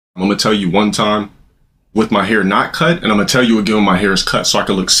I'm gonna tell you one time with my hair not cut, and I'm gonna tell you again when my hair is cut so I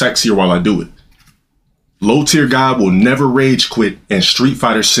can look sexier while I do it. LowTierGod will never rage quit in Street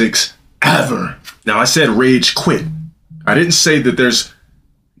Fighter 6 ever. Now I said rage quit. I didn't say that there's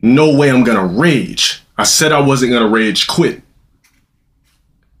no way I'm gonna rage. I said I wasn't gonna rage quit.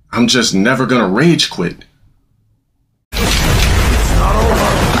 I'm just never gonna rage quit.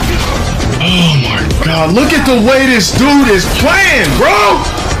 Oh my God, look at the way this dude is playing, bro!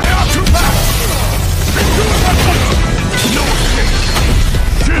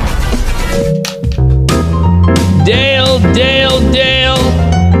 Dale, Dale, Dale.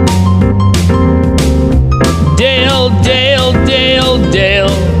 Dale, Dale, Dale,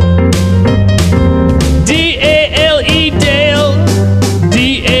 Dale. D-A-L-E, Dale.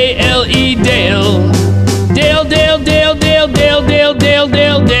 D-A-L-E, Dale. Dale, Dale, Dale, Dale, Dale, Dale, Dale,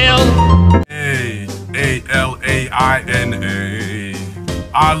 Dale, Dale. A-L-A-I-N-A.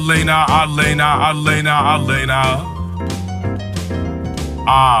 Alena, Alena, Alena, Alena.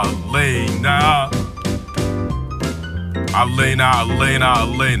 Alena. Alena, Alena,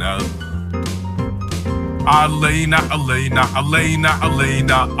 Alena. Alena, Alena, Alena,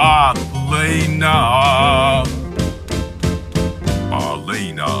 Alena, Alena.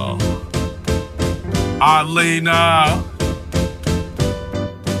 Alena. Alena.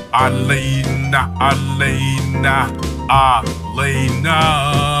 Alena, Alena, Alena.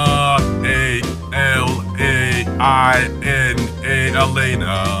 A-L-A-I-N-A,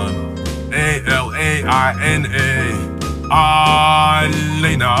 Alena. A-L-A-I-N-A.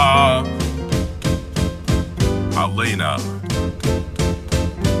 Alena. Alena.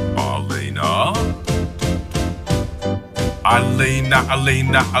 Alena. Alena,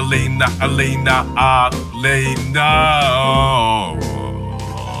 Alena, Alena, Alena, Alena.